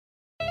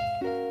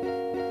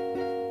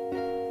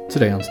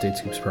Today on State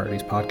Scoop's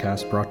Priorities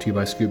podcast, brought to you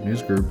by Scoop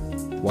News Group,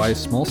 why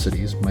small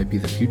cities might be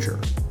the future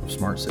of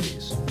smart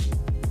cities.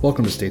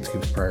 Welcome to State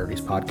Scoop's Priorities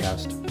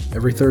podcast.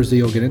 Every Thursday,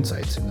 you'll get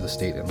insights into the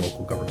state and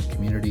local government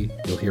community.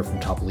 You'll hear from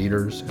top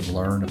leaders and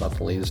learn about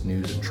the latest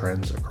news and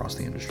trends across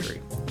the industry.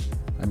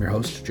 I'm your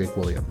host, Jake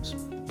Williams.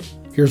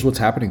 Here's what's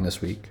happening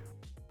this week.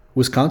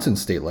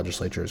 Wisconsin's state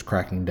legislature is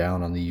cracking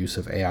down on the use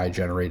of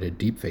AI-generated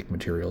deepfake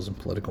materials in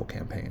political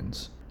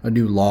campaigns. A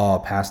new law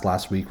passed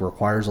last week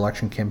requires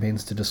election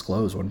campaigns to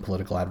disclose when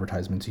political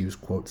advertisements use,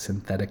 quote,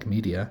 synthetic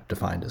media,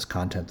 defined as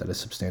content that is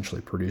substantially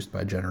produced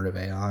by generative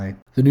AI.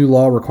 The new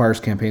law requires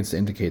campaigns to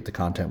indicate the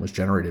content was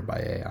generated by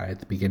AI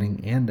at the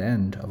beginning and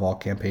end of all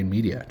campaign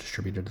media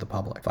distributed to the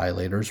public.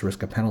 Violators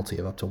risk a penalty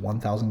of up to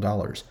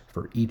 $1,000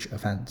 for each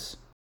offense.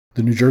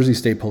 The New Jersey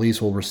State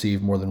Police will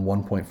receive more than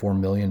 $1.4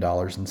 million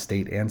in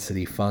state and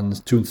city funds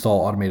to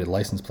install automated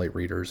license plate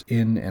readers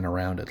in and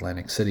around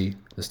Atlantic City,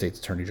 the state's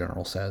Attorney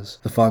General says.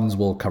 The funds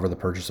will cover the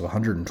purchase of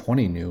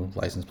 120 new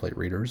license plate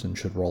readers and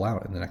should roll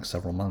out in the next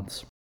several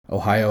months.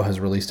 Ohio has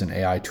released an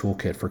AI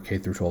toolkit for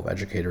K-12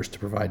 educators to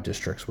provide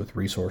districts with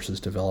resources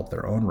to develop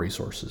their own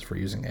resources for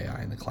using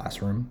AI in the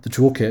classroom. The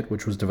toolkit,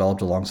 which was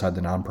developed alongside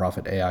the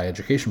nonprofit AI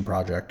Education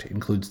Project,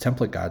 includes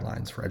template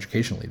guidelines for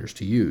education leaders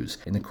to use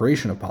in the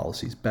creation of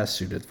policies best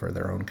suited for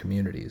their own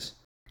communities.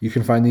 You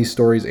can find these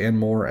stories and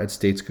more at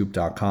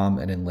statescoop.com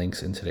and in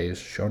links in today's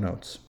show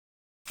notes.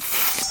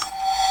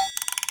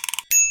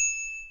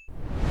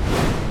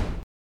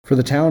 For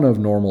the town of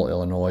Normal,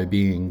 Illinois,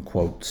 being,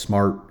 quote,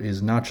 smart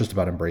is not just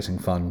about embracing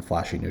fun,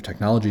 flashy new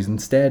technologies.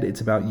 Instead, it's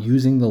about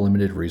using the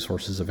limited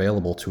resources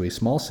available to a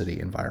small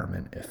city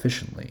environment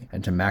efficiently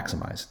and to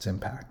maximize its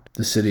impact.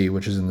 The city,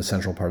 which is in the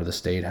central part of the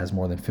state, has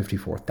more than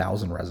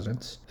 54,000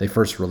 residents. They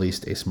first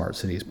released a Smart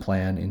Cities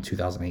plan in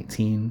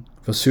 2018.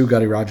 Vasu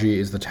Gadiraji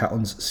is the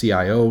town's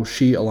CIO.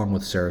 She, along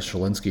with Sarah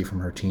Shalinsky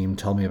from her team,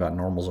 tell me about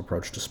Normal's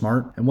approach to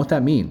smart and what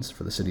that means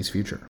for the city's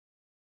future.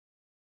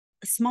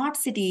 Smart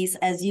cities,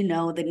 as you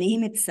know, the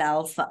name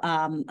itself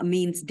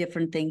means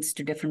different things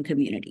to different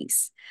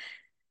communities.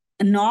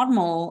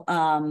 Normal,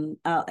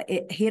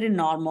 here in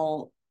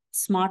Normal,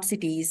 smart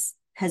cities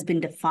has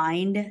been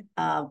defined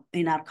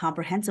in our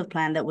comprehensive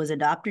plan that was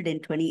adopted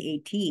in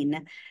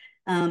 2018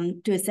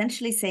 to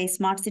essentially say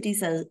smart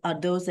cities are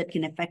those that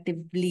can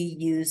effectively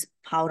use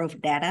power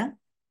of data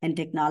and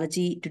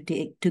technology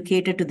to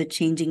cater to the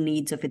changing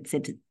needs of its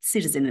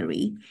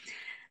citizenry.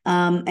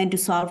 And to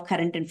solve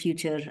current and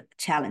future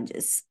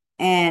challenges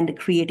and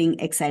creating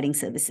exciting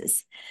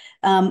services.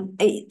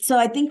 So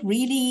I think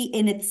really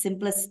in its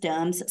simplest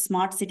terms,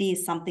 smart city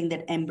is something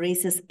that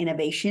embraces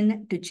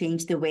innovation to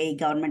change the way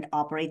government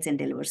operates and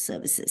delivers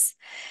services.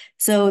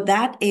 So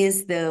that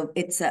is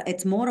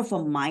it's more of a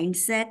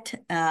mindset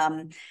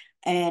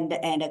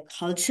and a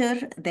culture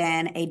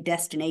than a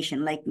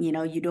destination. Like,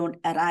 you don't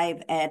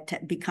arrive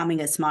at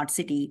becoming a smart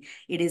city.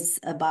 It is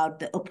about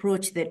the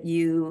approach that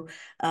you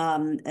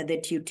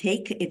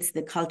take. It's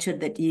the culture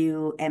that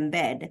you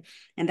embed.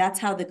 And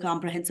that's how the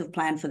comprehensive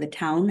plan for the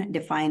town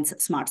defines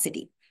smart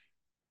city.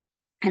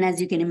 And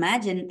as you can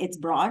imagine, it's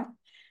broad.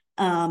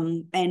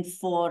 And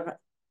for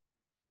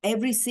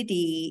every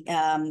city,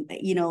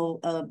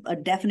 a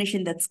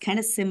definition that's kind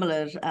of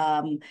similar,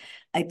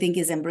 I think,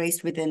 is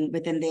embraced within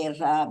their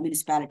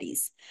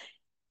municipalities.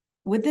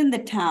 Within the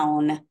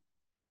town,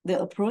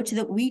 the approach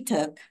that we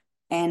took,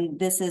 and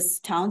this is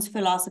town's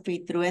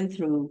philosophy through and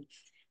through,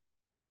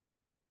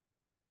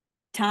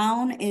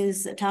 town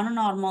of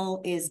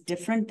Normal is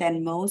different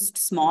than most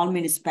small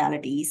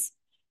municipalities,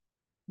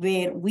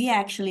 where we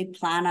actually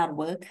plan our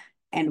work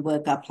and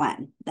work our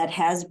plan. That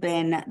has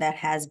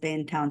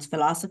been town's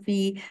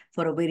philosophy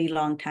for a very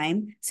long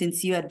time.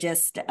 Since you are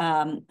just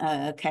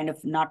kind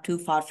of not too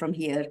far from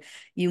here,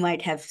 you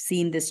might have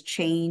seen this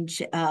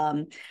change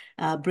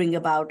bring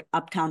about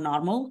Uptown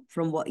Normal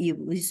from what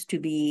used to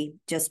be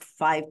just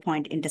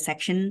 5-point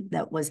intersection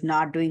that was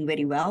not doing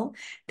very well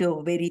to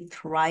a very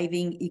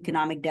thriving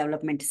economic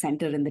development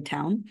center in the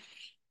town.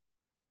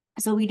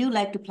 So we do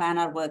like to plan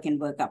our work and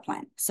work our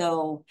plan.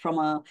 So from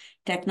a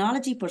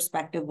technology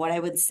perspective, what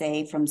I would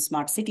say from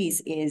smart cities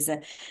is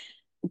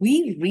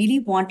we really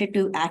wanted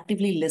to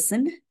actively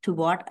listen to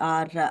what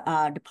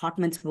our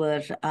departments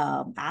were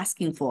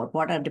asking for,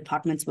 what our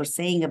departments were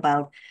saying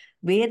about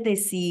where they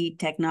see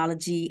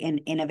technology and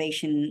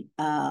innovation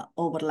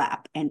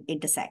overlap and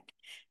intersect.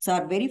 So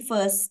our very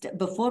first,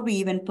 before we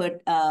even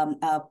put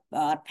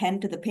our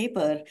pen to the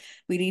paper,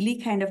 we really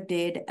kind of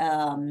did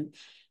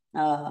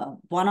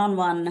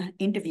one-on-one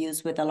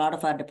interviews with a lot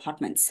of our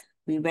departments.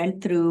 We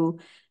went through,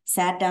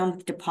 sat down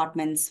with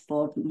departments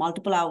for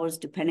multiple hours,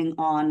 depending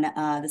on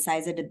the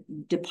size of the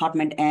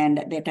department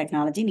and their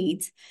technology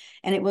needs.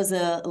 And it was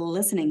a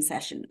listening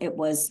session. It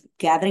was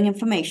gathering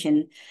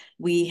information.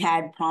 We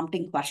had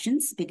prompting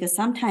questions because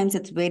sometimes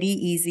it's very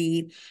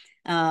easy,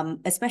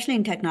 especially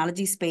in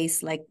technology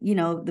space, like,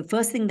 the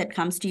first thing that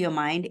comes to your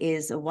mind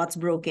is what's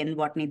broken,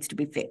 what needs to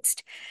be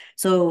fixed.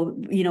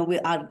 So,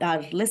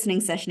 our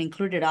listening session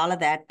included all of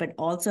that, but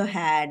also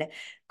had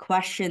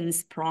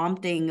questions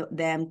prompting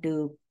them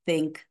to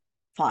think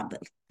farther,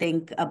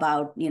 think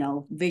about,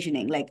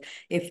 visioning, like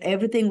if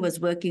everything was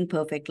working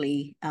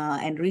perfectly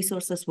and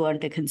resources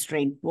weren't a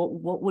constraint,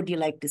 what would you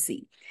like to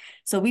see?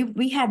 So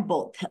we had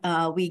both.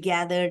 We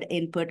gathered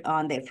input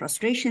on their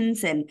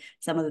frustrations and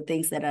some of the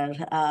things that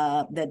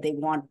are that they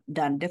want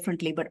done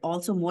differently, but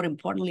also more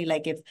importantly,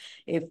 like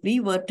if we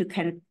were to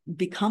kind of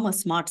become a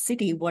smart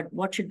city,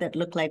 what should that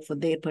look like for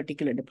their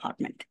particular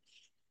department?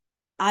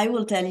 I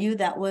will tell you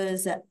that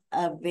was a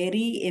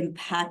very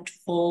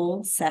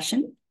impactful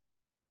session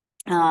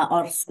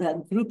or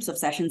groups of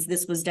sessions.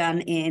 This was done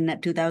in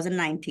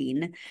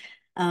 2019.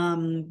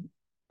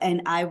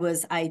 And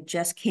I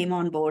just came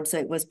on board, so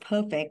it was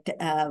perfect,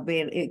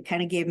 where it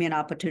kind of gave me an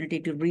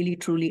opportunity to really,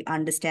 truly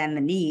understand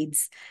the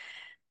needs.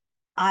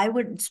 I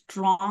would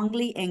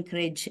strongly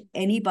encourage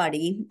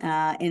anybody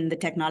in the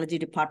technology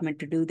department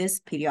to do this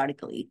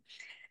periodically.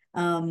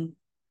 Partly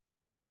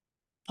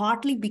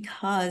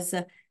because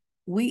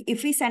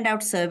if we send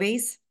out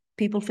surveys,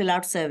 people fill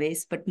out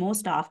surveys, but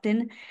most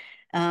often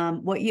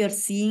what you're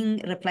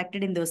seeing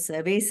reflected in those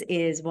surveys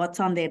is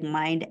what's on their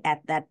mind at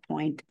that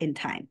point in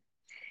time.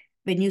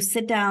 When you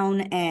sit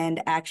down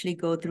and actually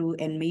go through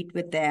and meet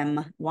with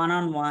them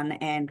one-on-one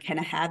and kind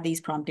of have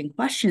these prompting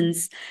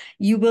questions,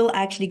 you will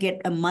actually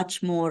get a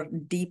much more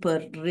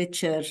deeper,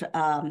 richer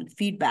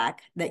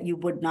feedback that you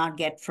would not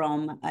get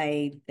from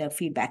a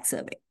feedback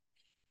survey.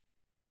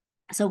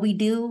 So we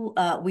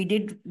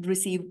did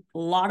receive a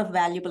lot of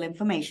valuable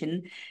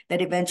information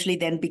that eventually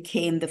then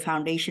became the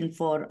foundation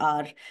for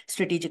our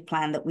strategic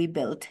plan that we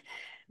built.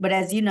 But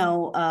as you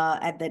know,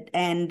 at the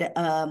end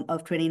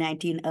of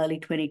 2019, early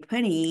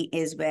 2020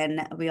 is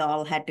when we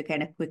all had to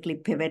kind of quickly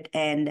pivot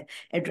and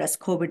address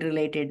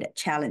COVID-related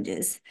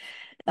challenges.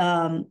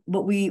 But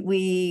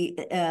we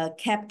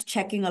kept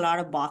checking a lot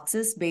of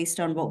boxes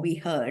based on what we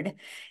heard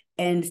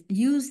and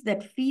used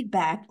that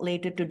feedback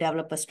later to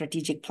develop a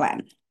strategic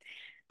plan.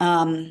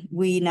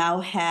 We now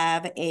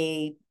have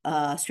a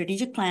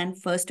strategic plan,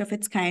 first of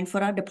its kind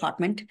for our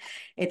department.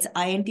 It's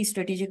INT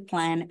strategic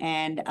plan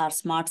and our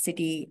Smart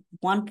City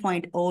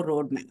 1.0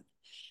 roadmap.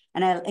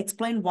 And I'll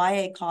explain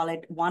why I call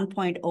it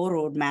 1.0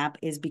 roadmap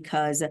is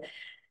because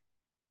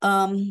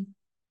in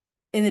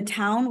the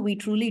town, we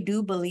truly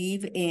do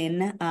believe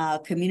in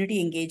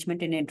community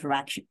engagement and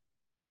interaction.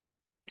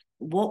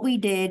 What we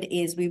did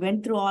is we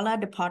went through all our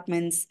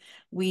departments.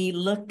 We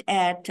looked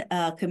at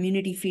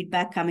community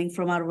feedback coming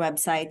from our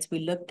websites.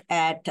 We looked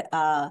at,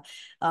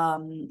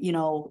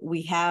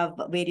 we have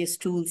various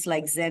tools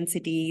like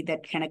Zencity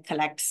that kind of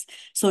collects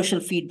social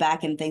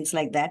feedback and things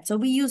like that. So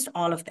we used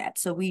all of that.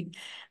 So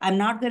I'm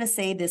not going to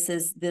say this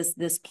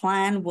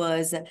plan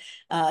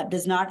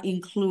does not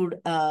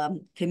include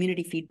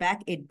community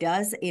feedback. It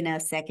does in a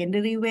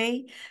secondary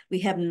way. We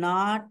have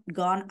not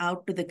gone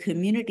out to the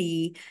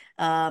community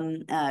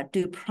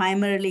to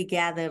primarily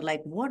gather,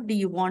 like, what do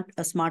you want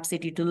a smart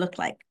city to look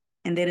like?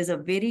 And there is a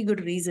very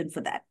good reason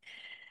for that.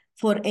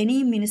 For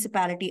any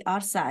municipality our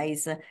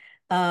size,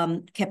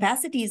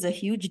 capacity is a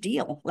huge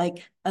deal.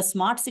 Like a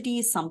smart city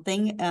is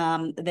something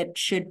that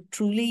should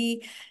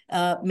truly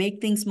make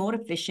things more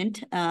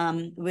efficient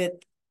with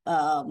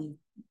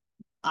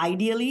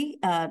ideally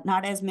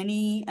not as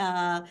many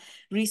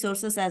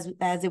resources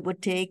as it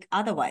would take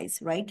otherwise,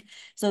 right?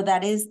 So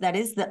that is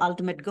the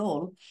ultimate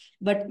goal.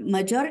 But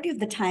majority of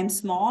the time,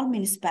 small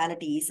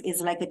municipalities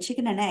is like a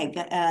chicken and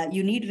egg.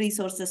 You need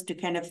resources to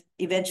kind of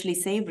eventually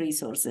save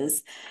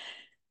resources.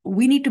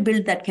 We need to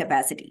build that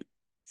capacity.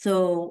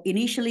 So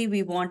initially,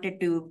 we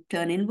wanted to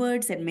turn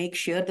inwards and make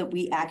sure that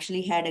we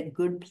actually had a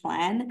good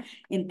plan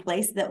in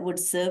place that would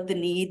serve the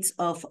needs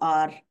of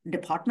our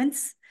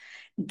departments,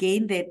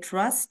 gain their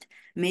trust,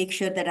 make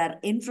sure that our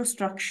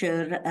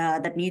infrastructure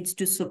that needs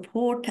to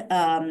support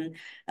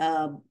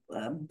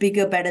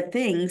bigger, better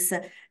things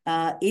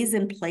is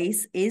in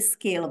place, is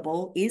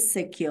scalable, is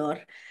secure.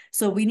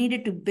 So we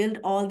needed to build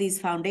all these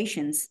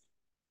foundations.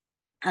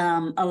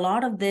 A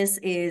lot of this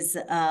is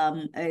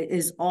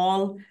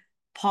all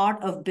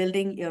part of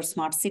building your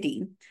smart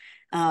city.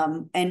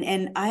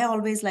 And I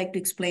always like to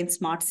explain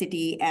smart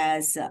city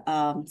as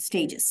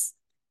stages.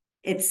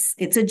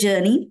 It's a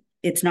journey.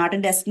 It's not a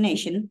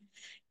destination.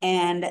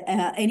 And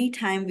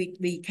anytime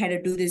we kind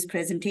of do these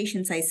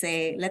presentations, I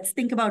say, let's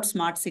think about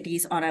smart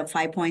cities on a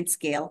 5-point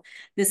scale.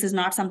 This is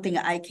not something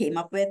I came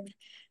up with.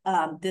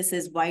 This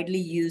is widely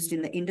used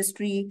in the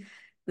industry.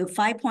 The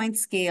 5-point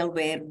scale,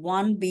 where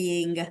 1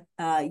 being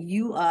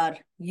you are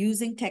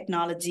using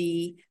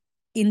technology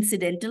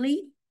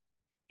incidentally,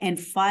 and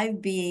 5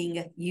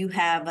 being you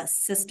have a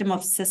system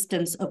of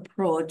systems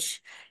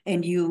approach,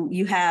 and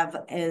you have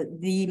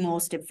the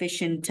most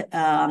efficient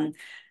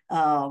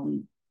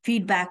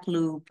feedback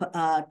loop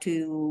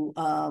to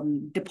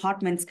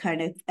departments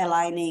kind of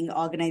aligning,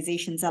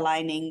 organizations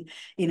aligning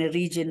in a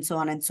region, so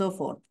on and so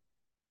forth.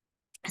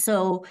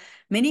 So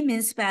many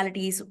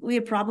municipalities,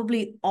 we're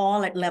probably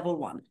all at level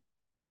 1.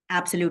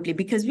 Absolutely,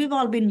 because we've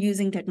all been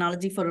using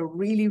technology for a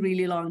really,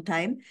 really long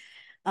time.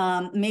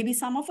 Maybe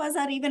some of us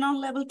are even on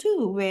level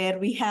 2, where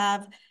we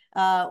have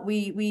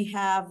We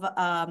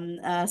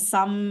have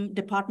some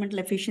departmental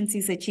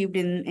efficiencies achieved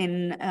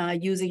in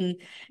using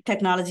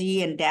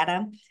technology and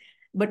data.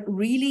 But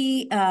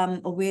really,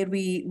 where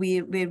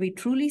we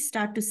truly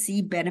start to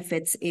see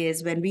benefits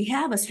is when we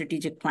have a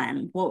strategic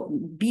plan, well,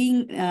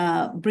 bringing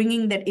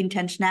that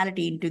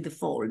intentionality into the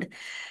fold.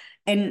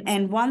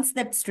 And once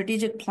that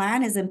strategic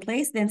plan is in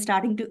place, then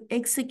starting to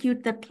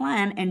execute the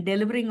plan and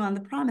delivering on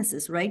the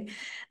promises, right?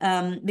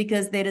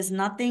 Because there is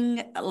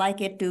nothing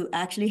like it to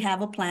actually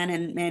have a plan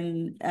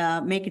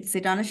and make it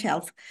sit on a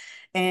shelf,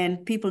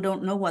 and people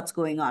don't know what's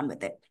going on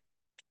with it.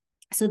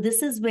 So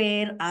this is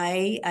where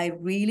I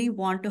really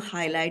want to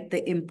highlight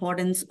the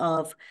importance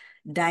of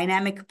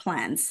dynamic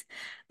plans.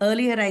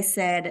 Earlier, I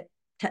said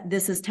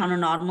this is Town of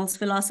Normal's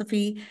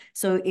philosophy.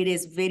 So it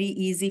is very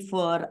easy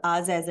for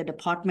us as a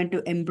department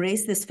to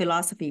embrace this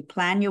philosophy,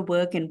 plan your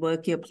work and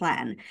work your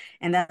plan.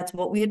 And that's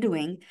what we are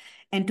doing.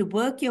 And to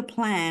work your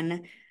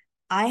plan,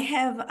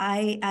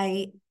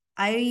 I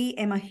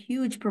am a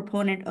huge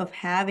proponent of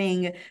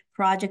having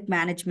project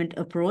management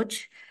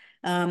approach.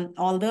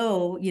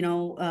 Although,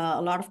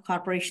 a lot of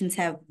corporations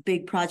have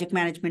big project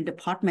management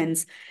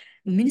departments,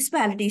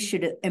 municipalities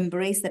should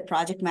embrace the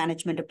project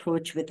management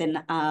approach within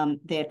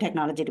their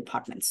technology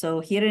department.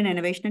 So here in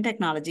Innovation and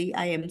Technology,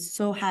 I am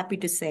so happy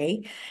to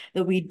say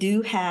that we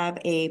do have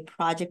a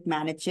project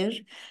manager,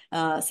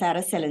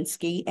 Sarah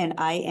Selinsky, and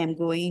I am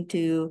going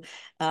to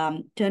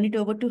turn it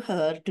over to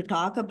her to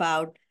talk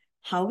about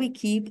how we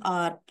keep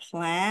our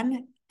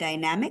plan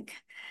dynamic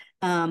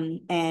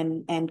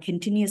and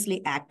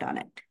continuously act on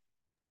it.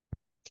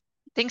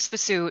 Thanks,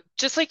 Vasu.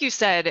 Just like you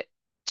said,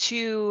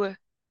 to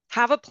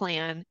have a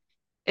plan,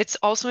 it's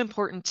also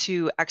important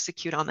to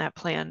execute on that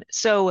plan.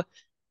 So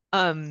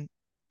that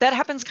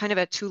happens kind of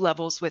at two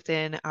levels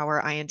within our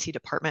INT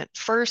department.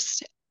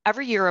 First,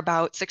 every year,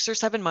 about 6 or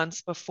 7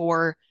 months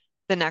before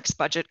the next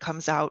budget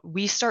comes out,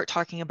 we start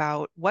talking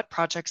about what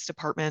projects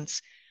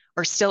departments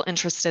are still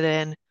interested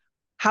in,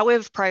 how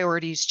have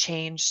priorities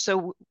changed.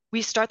 So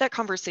we start that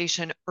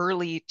conversation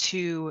early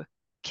to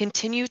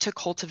continue to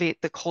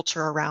cultivate the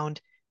culture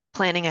around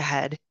planning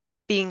ahead,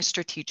 being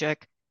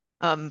strategic,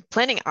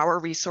 planning our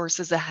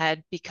resources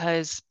ahead,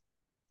 because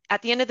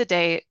at the end of the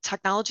day,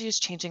 technology is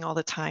changing all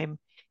the time.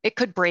 It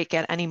could break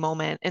at any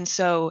moment. And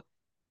so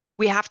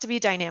we have to be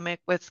dynamic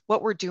with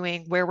what we're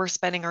doing, where we're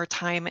spending our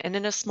time. And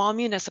in a small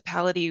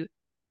municipality,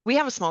 we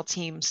have a small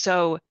team.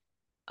 So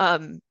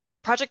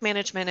project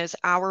management is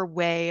our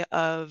way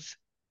of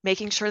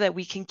making sure that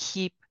we can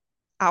keep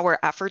our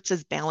efforts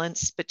as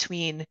balanced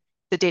between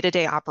the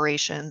day-to-day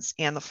operations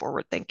and the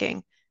forward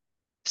thinking.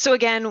 So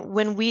again,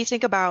 when we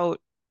think about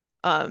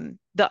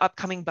the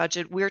upcoming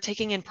budget, we're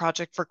taking in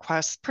project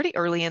requests pretty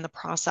early in the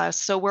process.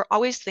 So we're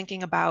always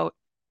thinking about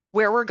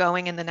where we're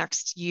going in the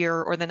next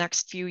year or the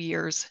next few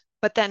years,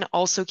 but then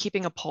also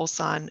keeping a pulse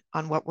on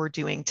what we're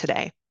doing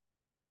today.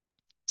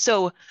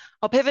 So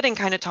I'll pivot and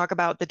kind of talk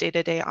about the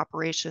day-to-day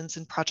operations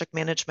and project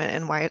management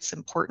and why it's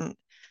important.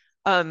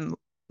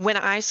 When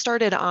I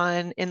started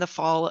on in the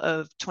fall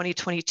of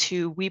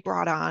 2022, we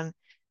brought on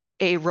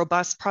a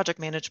robust project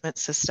management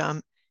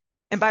system.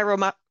 And by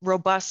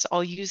robust,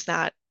 I'll use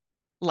that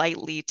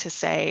lightly to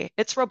say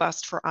it's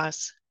robust for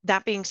us.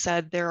 That being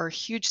said, there are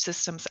huge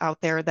systems out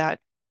there that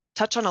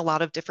touch on a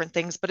lot of different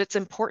things, but it's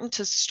important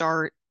to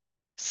start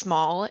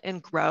small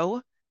and grow.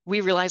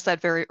 We realized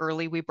that very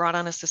early. We brought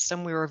on a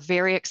system, we were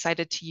very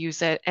excited to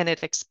use it, and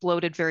it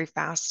exploded very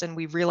fast. And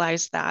we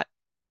realized that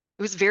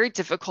it was very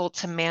difficult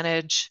to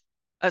manage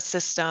a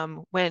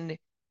system when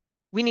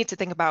we need to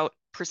think about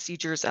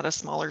procedures at a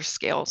smaller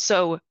scale.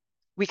 So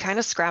we kind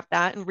of scrapped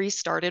that and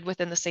restarted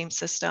within the same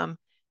system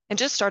and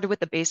just started with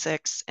the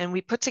basics. And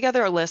we put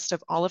together a list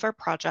of all of our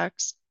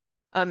projects,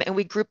 and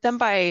we grouped them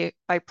by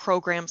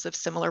programs of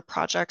similar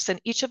projects.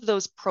 And each of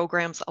those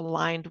programs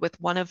aligned with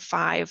one of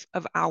 5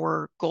 of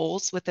our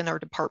goals within our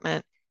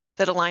department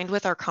that aligned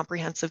with our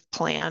comprehensive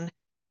plan.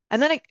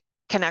 And then it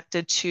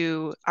connected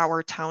to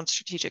our town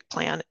strategic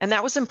plan. And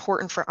that was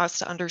important for us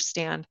to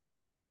understand,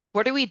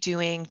 what are we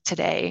doing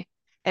today?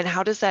 And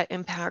how does that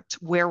impact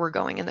where we're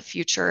going in the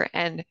future?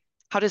 And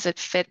how does it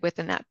fit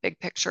within that big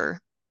picture?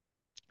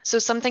 So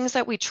some things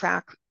that we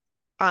track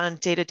on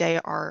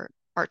day-to-day are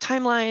our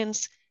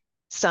timelines,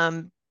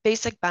 some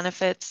basic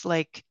benefits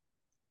like,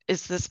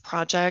 is this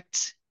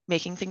project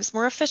making things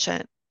more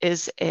efficient?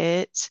 Is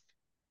it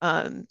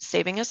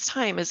saving us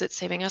time? Is it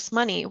saving us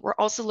money? We're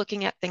also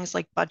looking at things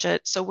like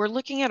budget. So we're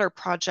looking at our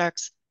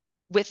projects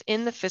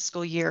within the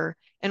fiscal year,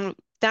 and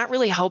that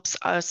really helps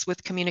us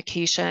with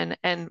communication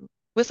and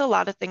with a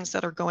lot of things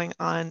that are going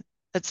on.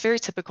 That's very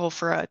typical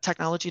for a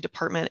technology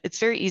department. It's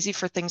very easy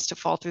for things to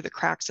fall through the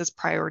cracks as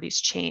priorities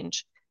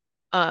change.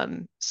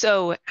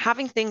 So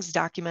having things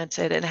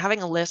documented and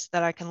having a list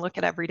that I can look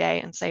at every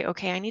day and say,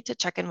 okay, I need to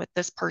check in with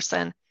this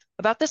person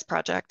about this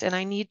project, and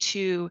I need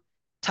to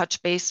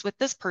touch base with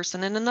this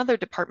person in another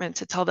department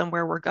to tell them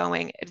where we're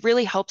going. It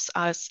really helps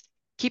us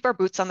keep our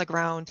boots on the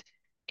ground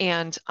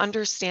and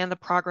understand the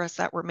progress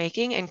that we're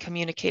making and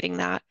communicating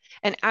that.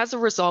 And as a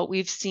result,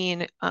 we've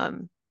seen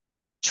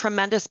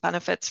tremendous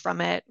benefits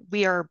from it.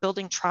 We are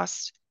building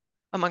trust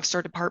amongst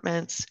our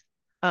departments.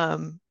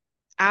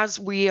 As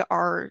we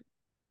are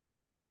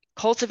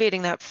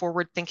cultivating that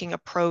forward-thinking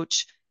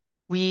approach,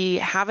 we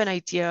have an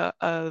idea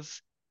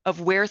of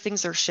where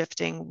things are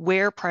shifting,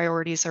 where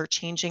priorities are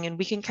changing, and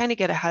we can kind of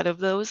get ahead of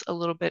those a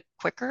little bit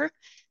quicker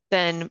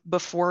than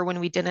before when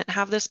we didn't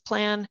have this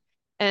plan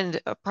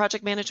and a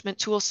project management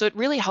tool. So it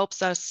really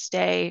helps us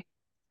stay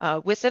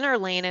within our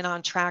lane and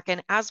on track.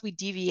 And as we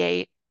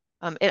deviate,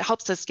 it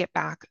helps us get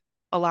back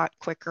a lot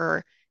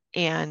quicker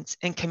and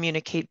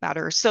communicate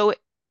better. So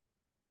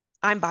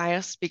I'm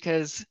biased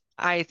because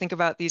I think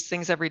about these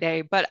things every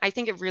day, but I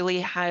think it really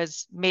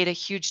has made a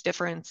huge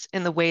difference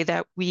in the way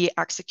that we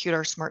execute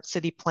our smart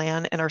city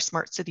plan and our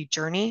smart city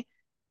journey,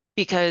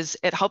 because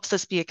it helps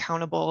us be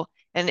accountable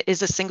and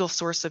is a single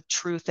source of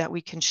truth that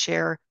we can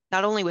share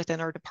not only within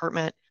our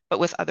department, but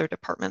with other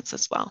departments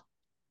as well.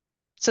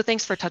 So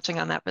thanks for touching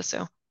on that,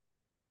 Vasu.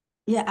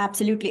 Yeah,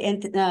 absolutely.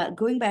 And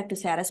going back to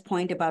Sarah's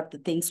point about the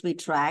things we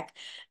track,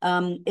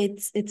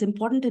 it's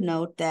important to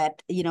note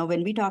that,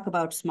 when we talk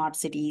about smart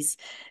cities,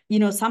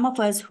 some of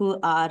us who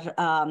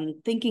are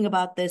thinking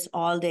about this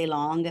all day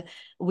long,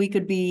 we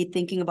could be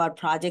thinking about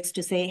projects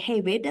to say,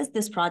 hey, where does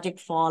this project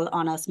fall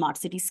on a smart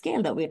city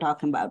scale that we're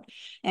talking about?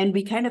 And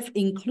we kind of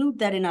include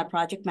that in our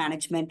project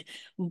management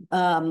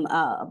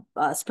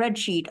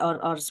spreadsheet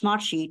or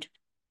smart sheet,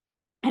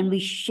 and we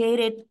share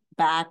it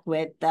back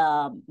with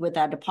our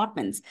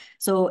departments.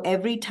 So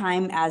every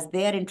time as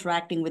they're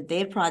interacting with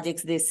their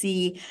projects, they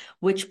see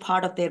which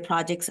part of their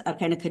projects are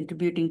kind of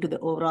contributing to the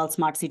overall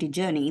smart city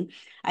journey.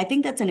 I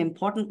think that's an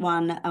important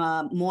one,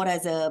 more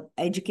as a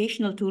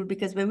educational tool,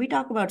 because when we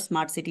talk about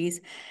smart cities,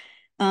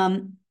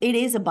 it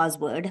is a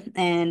buzzword,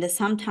 and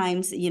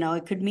sometimes,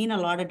 it could mean a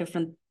lot of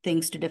different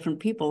things to different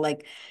people.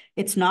 Like,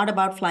 it's not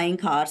about flying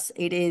cars.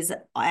 It is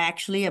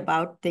actually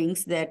about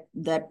things that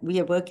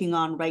we are working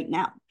on right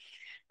now.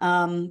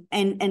 And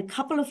a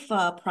couple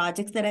of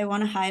projects that I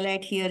want to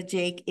highlight here,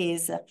 Jake,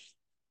 is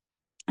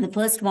the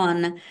first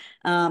one,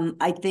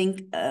 I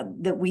think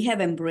that we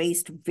have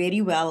embraced very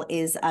well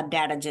is our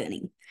data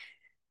journey.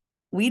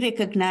 We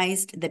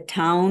recognized the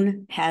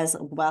town has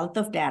a wealth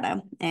of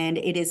data, and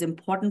it is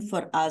important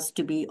for us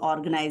to be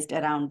organized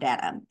around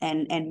data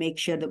and make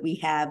sure that we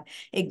have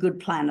a good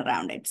plan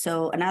around it.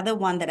 So another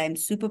one that I'm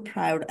super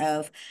proud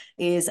of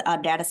is our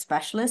data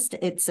specialist.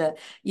 It's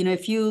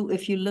if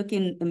you look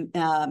in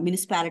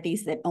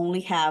municipalities that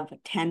only have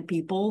 10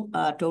 people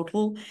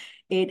total,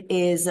 it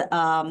is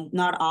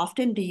not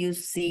often do you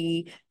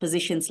see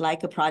positions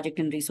like a project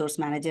and resource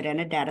manager and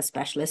a data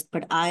specialist,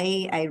 but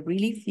I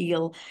really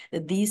feel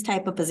that these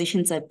type of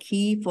positions are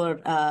key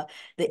for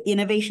the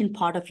innovation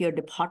part of your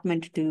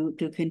department to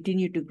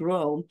continue to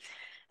grow.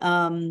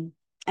 And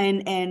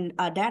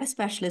our data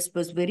specialist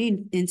was very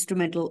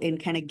instrumental in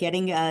kind of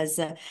getting us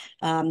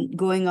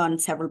going on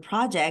several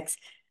projects.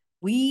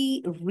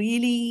 We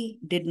really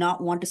did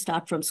not want to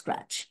start from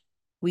scratch.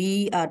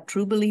 We are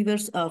true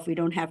believers of we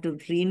don't have to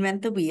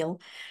reinvent the wheel.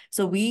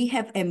 So we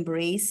have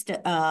embraced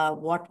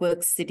What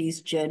Works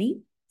Cities journey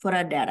for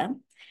our data.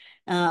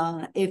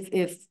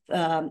 If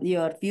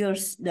your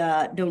viewers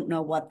don't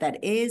know what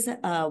that is,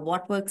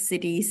 What Works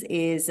Cities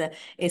is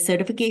a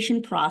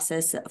certification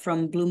process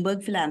from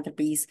Bloomberg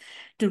Philanthropies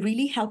to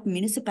really help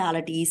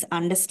municipalities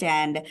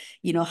understand,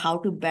 how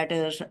to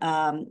better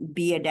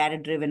be a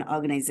data-driven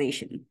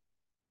organization.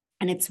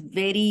 And it's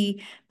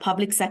very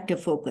public sector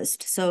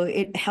focused. So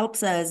it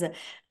helps us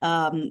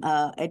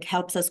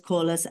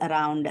coalesce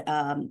around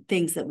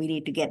things that we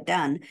need to get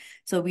done.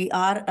 So we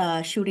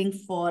are shooting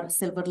for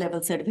silver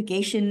level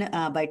certification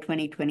by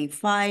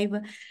 2025.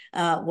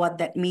 What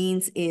that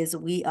means is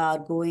we are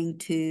going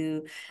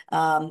to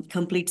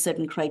complete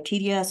certain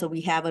criteria. So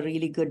we have a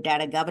really good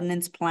data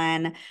governance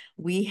plan.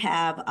 We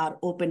have our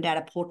open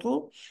data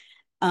portal.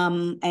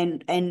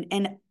 And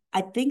I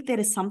think there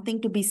is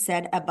something to be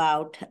said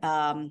about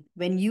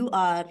when you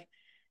are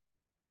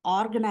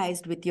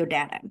organized with your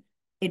data,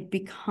 it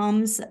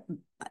becomes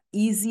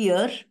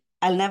easier.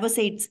 I'll never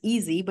say it's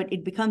easy, but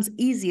it becomes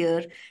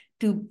easier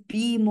to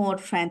be more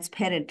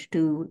transparent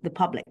to the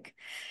public.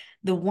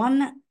 The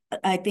one,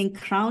 I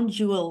think, crown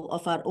jewel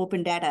of our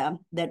open data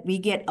that we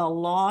get a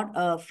lot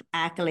of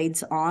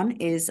accolades on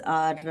is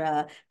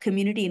our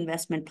community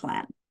investment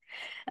plan.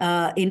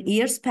 In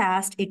years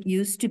past, it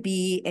used to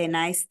be a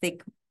nice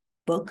thick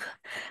book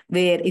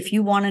where if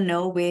you want to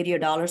know where your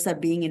dollars are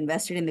being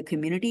invested in the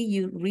community,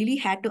 you really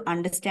had to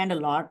understand a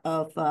lot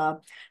of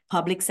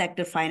public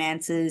sector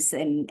finances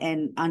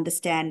and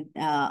understand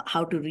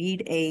how to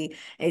read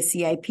a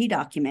CIP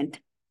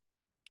document.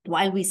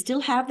 While we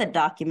still have the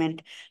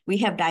document, we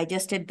have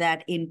digested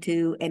that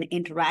into an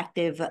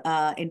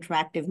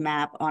interactive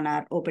map on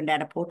our open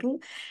data portal.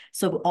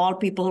 So all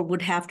people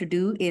would have to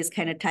do is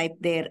kind of type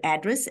their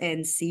address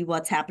and see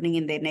what's happening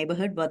in their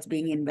neighborhood, what's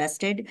being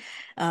invested,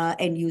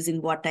 and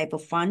using what type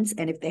of funds.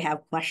 And if they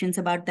have questions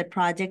about that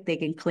project, they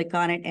can click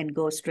on it and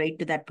go straight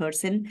to that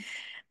person.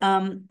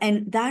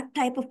 And that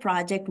type of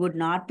project would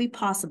not be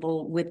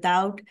possible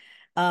without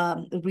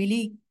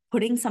really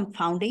putting some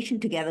foundation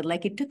together.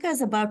 Like it took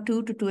us about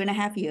 2 to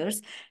 2.5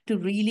 years to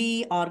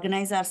really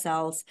organize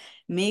ourselves,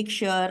 make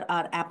sure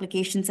our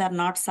applications are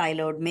not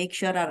siloed, make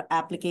sure our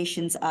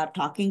applications are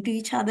talking to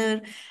each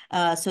other,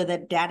 so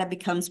that data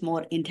becomes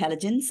more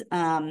intelligence,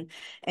 and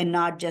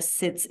not just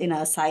sits in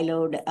a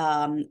siloed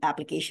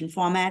application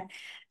format.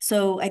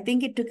 So I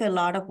think it took a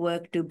lot of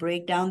work to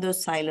break down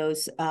those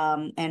silos,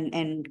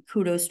 and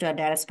kudos to our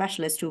data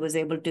specialist who was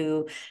able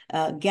to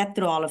get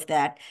through all of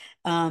that.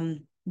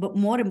 But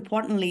more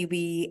importantly,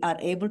 we are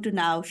able to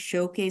now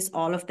showcase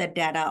all of that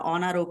data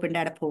on our Open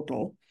Data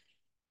Portal.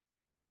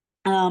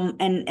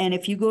 And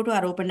if you go to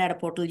our Open Data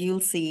Portal,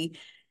 you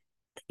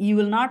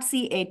will not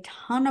see a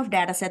ton of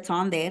data sets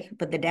on there,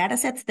 but the data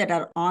sets that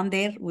are on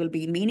there will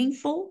be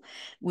meaningful,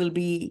 will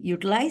be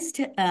utilized,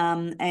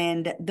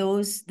 and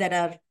those that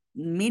are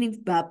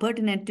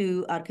pertinent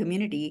to our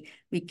community,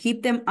 we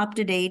keep them up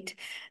to date,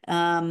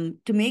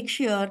 to make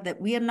sure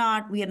that we are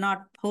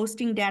not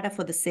posting data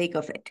for the sake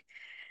of it.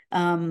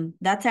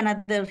 That's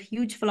another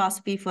huge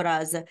philosophy for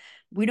us.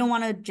 We don't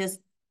want to just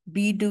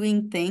be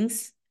doing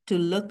things to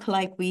look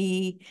like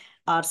we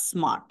are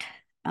smart.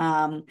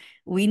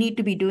 We need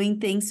to be doing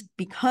things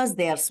because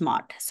they are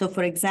smart. So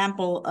for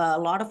example, a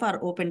lot of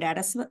our open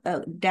data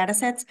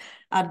sets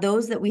are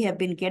those that we have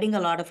been getting a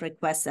lot of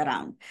requests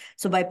around.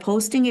 So by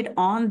posting it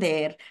on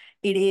there,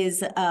 it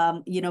is,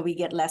 we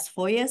get less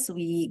FOIAs,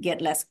 we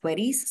get less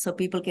queries, so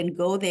people can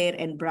go there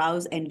and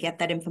browse and get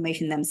that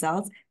information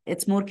themselves.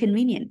 It's more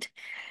convenient.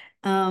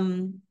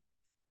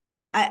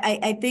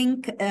 I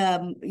think,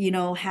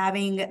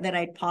 having the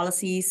right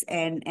policies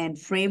and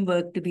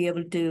framework to be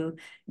able to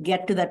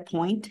get to that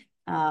point,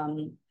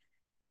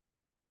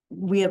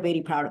 we are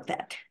very proud of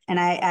that. And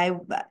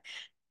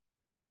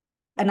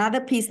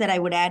another piece that I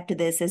would add to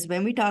this is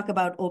when we talk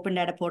about Open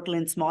Data Portal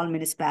in small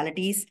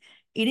municipalities,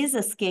 it is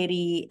a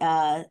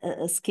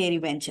scary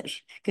venture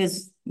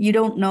because you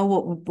don't know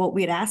what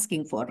we're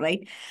asking for,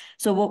 right?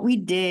 So what we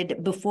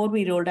did before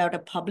we rolled out a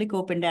public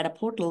Open Data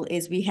Portal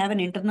is we have an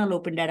internal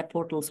Open Data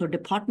Portal. So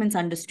departments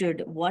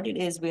understood what it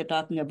is we're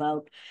talking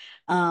about,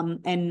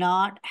 and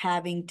not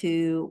having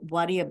to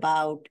worry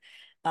about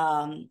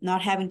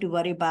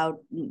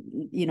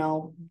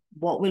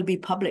what will be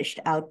published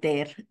out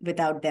there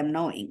without them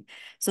knowing.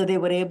 So they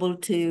were able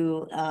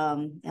to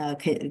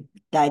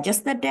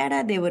digest that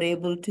data. They were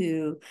able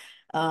to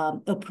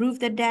approve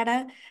the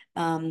data.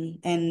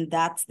 And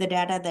that's the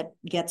data that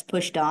gets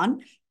pushed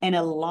on. And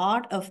a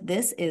lot of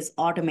this is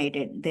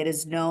automated. There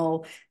is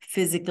no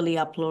physically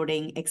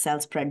uploading Excel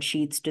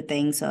spreadsheets to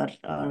things or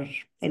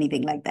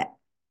anything like that.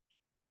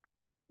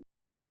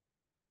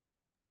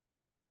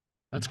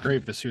 That's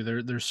great,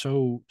 Vasu. There's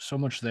so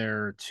much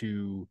there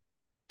to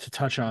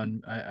touch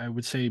on. I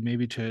would say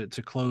maybe to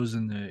close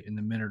in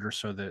the minute or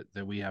so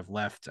that we have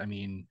left. I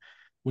mean,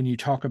 when you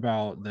talk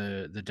about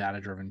the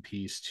data-driven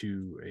piece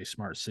to a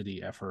smart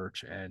city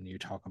effort, and you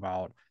talk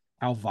about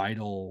how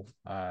vital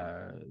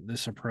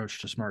this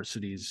approach to smart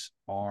cities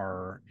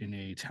are in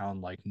a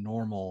town like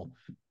Normal,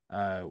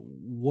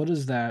 what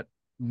does that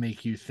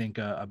make you think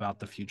about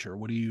the future?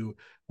 What do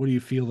you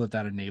feel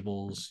that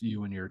enables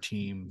you and your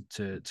team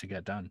to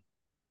get done?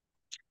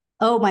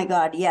 Oh my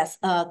God, yes,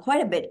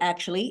 quite a bit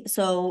actually.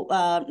 So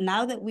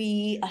now that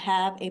we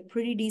have a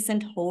pretty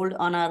decent hold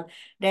on our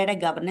data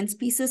governance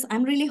pieces,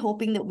 I'm really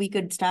hoping that we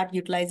could start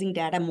utilizing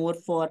data more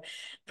for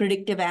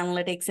predictive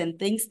analytics and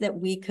things that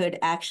we could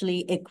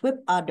actually equip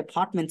our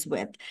departments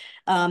with.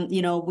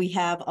 We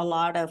have a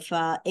lot of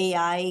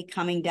AI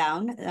coming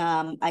down.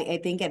 I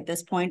think at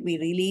this point, we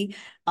really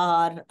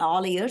are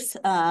all ears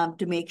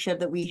to make sure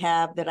that we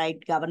have the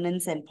right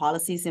governance and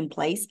policies in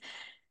place.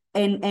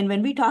 And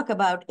when we talk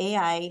about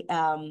AI,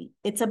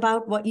 it's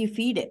about what you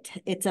feed it.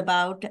 It's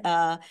about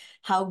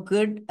how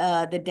good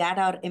the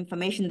data or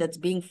information that's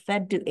being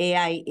fed to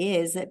AI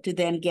is to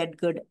then get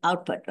good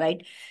output,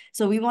 right?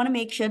 So we want to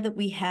make sure that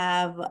we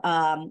have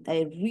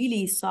a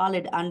really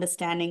solid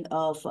understanding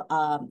of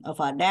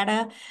our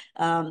data,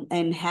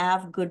 and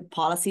have good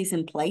policies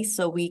in place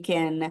so we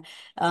can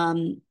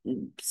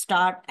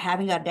start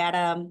having our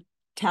data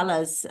tell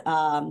us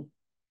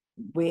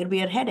where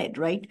we are headed,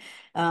 right?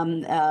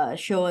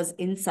 Show us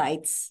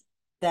insights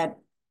that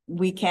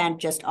we can't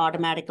just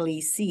automatically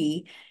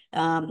see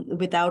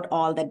without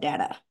all the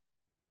data.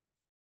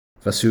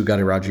 Vasu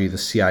Gadiraji, the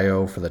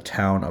CIO for the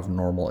town of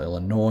Normal,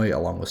 Illinois,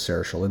 along with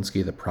Sarah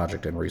Shalinsky, the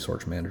project and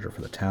resource manager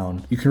for the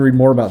town. You can read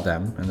more about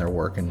them and their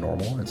work in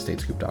Normal at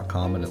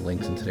statescoop.com, and it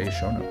links in today's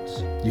show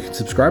notes. You can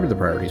subscribe to the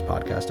Priorities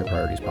Podcast at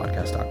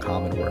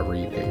prioritiespodcast.com and wherever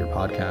you get your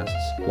podcasts.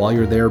 While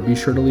you're there, be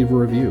sure to leave a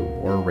review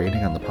or a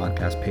rating on the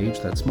podcast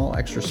page. That small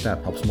extra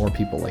step helps more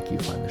people like you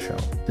find the show.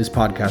 This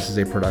podcast is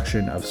a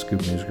production of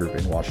Scoop News Group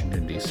in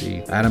Washington,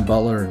 D.C. Adam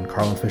Butler and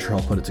Carlin Fisher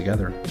help put it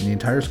together, and the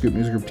entire Scoop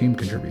News Group team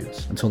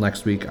contributes. Until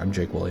next week, I'm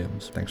Jake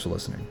Williams. Thanks for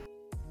listening.